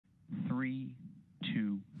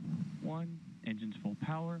L1, engines full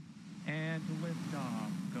power, and lift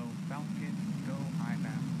off. Go Falcon, go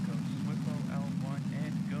IMAP, go Swifo L1,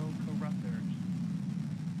 and go Corruptors.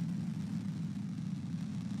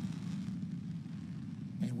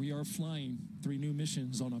 And we are flying 3 new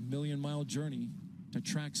missions on a million-mile journey to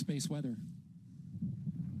track space weather.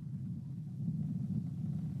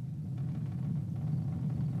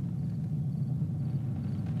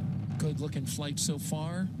 Good-looking flight so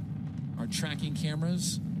far. Our tracking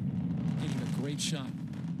cameras getting a great shot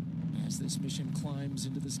as this mission climbs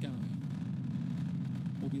into the sky.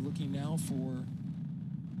 We'll be looking now for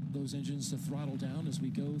those engines to throttle down as we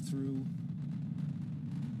go through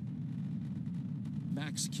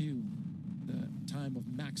max Q, the time of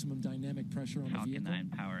maximum dynamic pressure on the vehicle. Falcon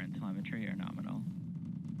 9 power and telemetry are nominal.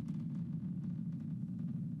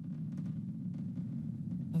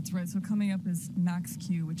 That's right. So coming up is max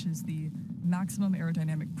Q, which is the maximum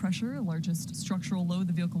aerodynamic pressure, largest structural load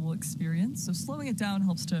the vehicle will experience. So slowing it down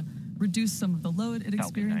helps to reduce some of the load it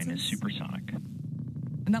experiences. Falcon 9 is supersonic.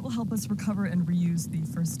 And that will help us recover and reuse the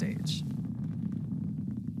first stage.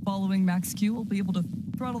 Following max Q, we'll be able to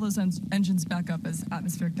throttle those engines back up as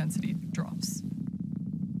atmospheric density drops.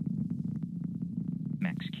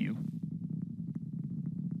 Max Q.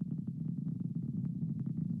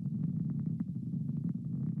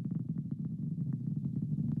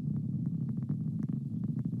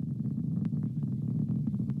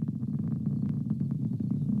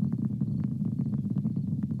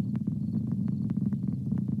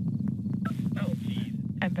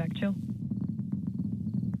 I'm back, chill.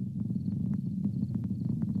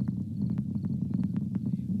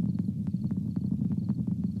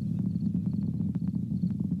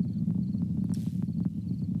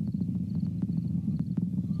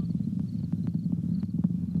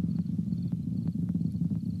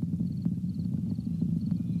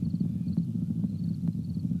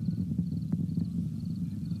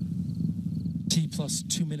 Plus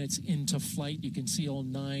 2 minutes into flight, you can see all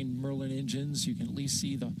 9 Merlin engines. You can at least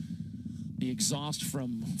see the exhaust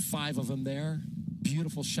from 5 of them there.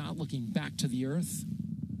 Beautiful shot looking back to the Earth.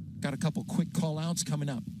 Got a couple quick call outs coming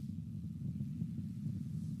up.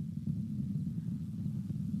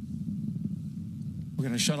 We're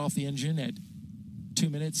going to shut off the engine at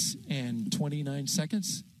 2 minutes and 29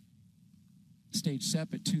 seconds. Stage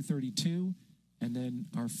SEP at 2:32, and then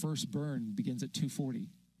our first burn begins at 2:40.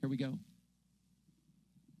 Here we go.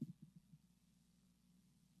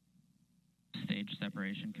 Stage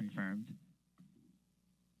separation confirmed.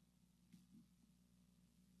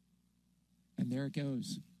 And there it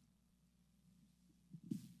goes.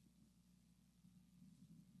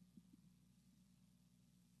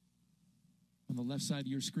 On the left side of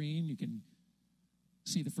your screen, you can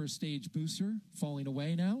see the first stage booster falling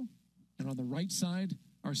away now. And on the right side,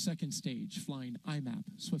 our second stage flying IMAP,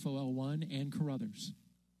 Swifo L1, and Carruthers.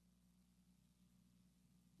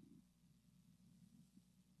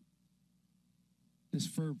 This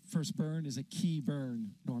first burn is a key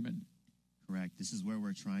burn, Norman. Correct. This is where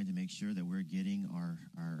we're trying to make sure that we're getting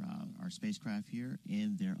our spacecraft here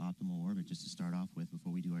in their optimal orbit, just to start off with,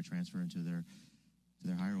 before we do our transfer into their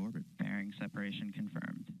higher orbit. Fairing separation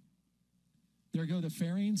confirmed. There go the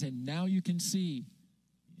fairings, and now you can see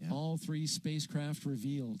all 3 spacecraft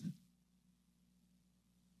revealed.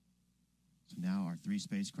 So now our 3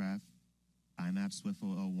 spacecraft, IMAP, Swifo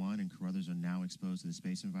L1, and Carruthers, are now exposed to the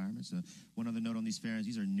space environment. So one other note on these fairings,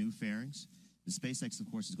 these are new fairings. The SpaceX,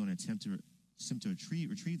 of course, is going to attempt to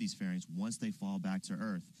retrieve these fairings once they fall back to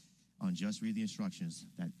Earth. On Just Read the Instructions,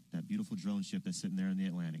 that beautiful drone ship that's sitting there in the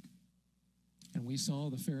Atlantic. And we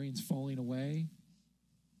saw the fairings falling away.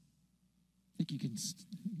 I think you can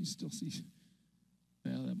still see,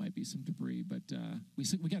 well, that might be some debris, but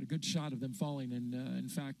we got a good shot of them falling. And in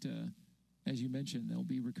fact, as you mentioned, they'll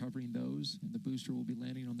be recovering those, and the booster will be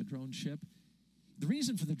landing on the drone ship. The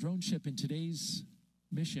reason for the drone ship in today's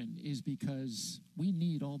mission is because we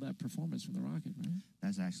need all that performance from the rocket, right?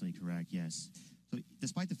 That's actually correct, yes. So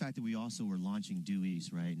despite the fact that we also were launching due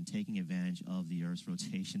east, right, and taking advantage of the Earth's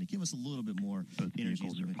rotation to give us a little bit more energy. Both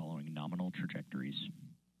vehicles are following nominal trajectories.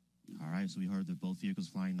 All right, so we heard that both vehicles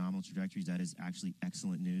flying nominal trajectories. That is actually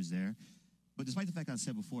excellent news there. But despite the fact I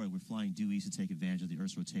said before, we're flying due east to take advantage of the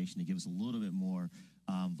Earth's rotation to give us a little bit more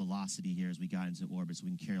velocity here as we got into orbit, so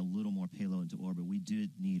we can carry a little more payload into orbit. We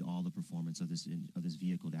did need all the performance of this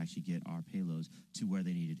vehicle to actually get our payloads to where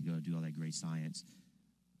they needed to go to do all that great science.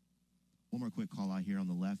 One more quick call out here on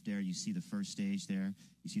the left there. You see the first stage there.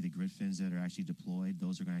 You see the grid fins that are actually deployed.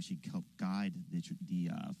 Those are going to actually help guide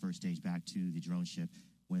the first stage back to the drone ship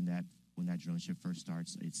when that drone ship first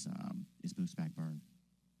starts its boost back burn.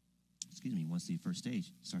 once the first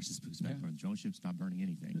stage starts to boost back Yeah. on drone ships, not burning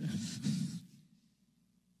anything.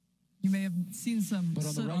 You may have seen some But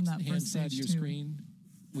on the soot on that right-hand first side of stage your too. screen,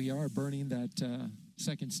 we are burning that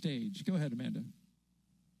second stage. Go ahead, Amanda.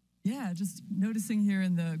 Yeah, just noticing here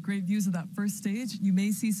in the great views of that first stage, you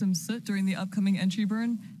may see some soot during the upcoming entry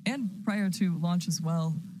burn and prior to launch as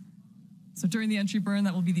well. So during the entry burn,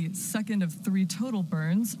 that will be the second of 3 total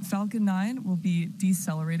burns. Falcon 9 will be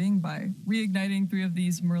decelerating by reigniting 3 of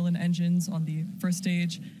these Merlin engines on the first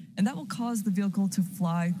stage, and that will cause the vehicle to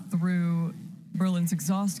fly through Merlin's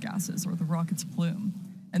exhaust gases, or the rocket's plume.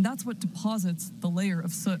 And that's what deposits the layer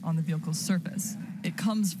of soot on the vehicle's surface. It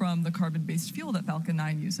comes from the carbon-based fuel that Falcon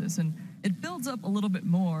 9 uses, and it builds up a little bit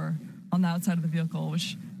more on the outside of the vehicle,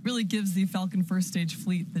 which really gives the Falcon first stage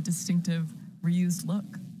fleet the distinctive reused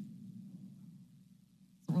look.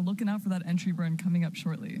 So we're looking out for that entry burn coming up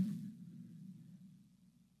shortly.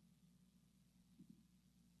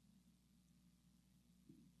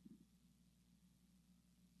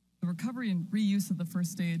 The recovery and reuse of the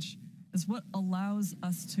first stage is what allows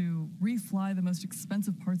us to refly the most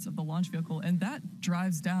expensive parts of the launch vehicle, and that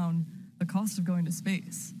drives down the cost of going to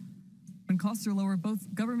space. When costs are lower,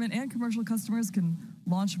 both government and commercial customers can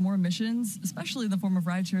launch more missions, especially in the form of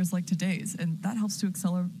ride shares like today's, and that helps to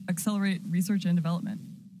accelerate research and development.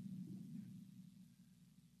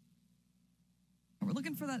 We're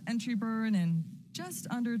looking for that entry burn in just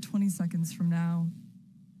under 20 seconds from now.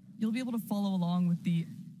 You'll be able to follow along with the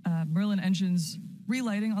Merlin engines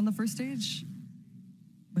relighting on the first stage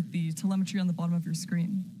with the telemetry on the bottom of your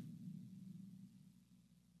screen.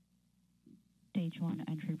 Stage 1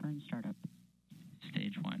 entry burn startup.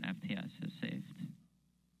 Stage 1 FTS is saved.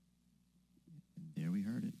 There we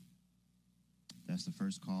heard it. That's the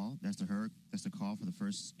first call. That's the call for the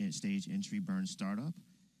first stage entry burn startup.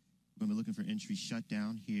 We're going to be looking for entry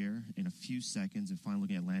shutdown here in a few seconds and finally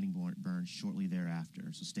looking at landing burn shortly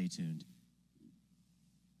thereafter. So stay tuned.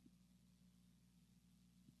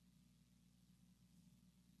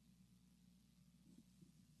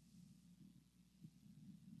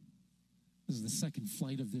 This is the second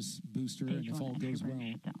flight of this booster, Stage and if 1 all entry goes burn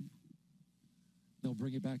well, shutdown. they'll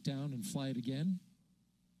bring it back down and fly it again.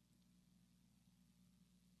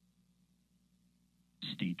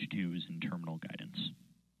 Stage 2 is in terminal guidance.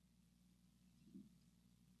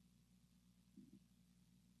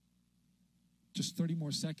 Just 30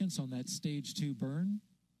 more seconds on that stage 2 burn.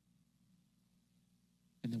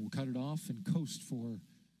 And then we'll cut it off and coast for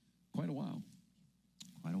quite a while.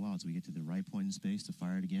 Quite a while until we get to the right point in space to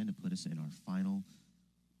fire it again to put us in our final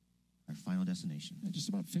destination. Just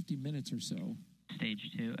about 50 minutes or so.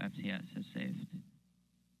 Stage 2 FTS is saved.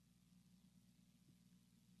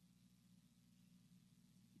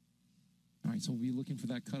 All right, so we'll be looking for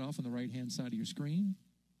that cutoff on the right-hand side of your screen.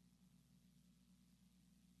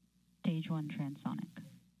 Stage 1 transonic.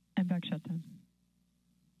 And back shutdown.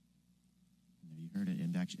 You heard it,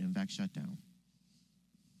 MVAC shutdown.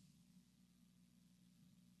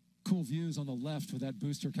 Cool views on the left with that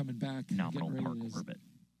booster coming back. Nominal getting park ready to orbit.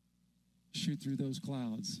 shoot through those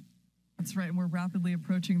clouds. That's right, and we're rapidly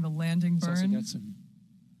approaching the landing It's also burn. got some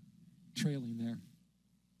trailing there.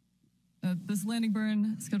 This landing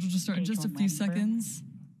burn scheduled to start in Stage just a 1 few landing burn. seconds.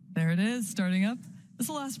 There it is, starting up. This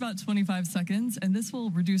will last about 25 seconds, and this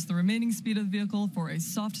will reduce the remaining speed of the vehicle for a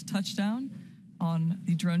soft touchdown on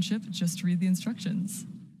the drone ship, just to read the instructions.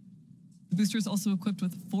 The booster is also equipped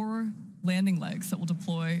with 4 landing legs that will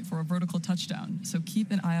deploy for a vertical touchdown, so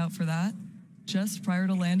keep an eye out for that just prior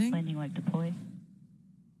to landing. Landing leg deploy.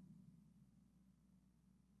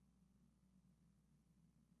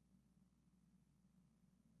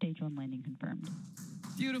 Stage 1 landing confirmed.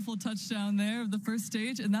 Beautiful touchdown there of the first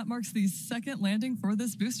stage, and that marks the second landing for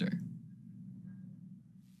this booster.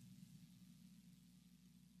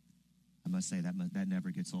 I must say that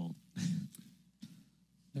never gets old.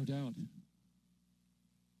 No doubt.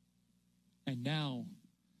 And now,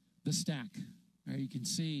 the stack. You can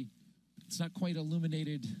see it's not quite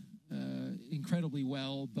illuminated incredibly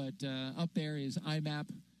well, but up there is IMAP,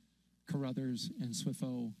 Carruthers, and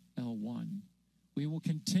SWIFO L1. We will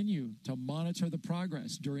continue to monitor the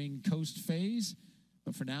progress during coast phase,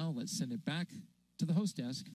 but for now, let's send it back to the host desk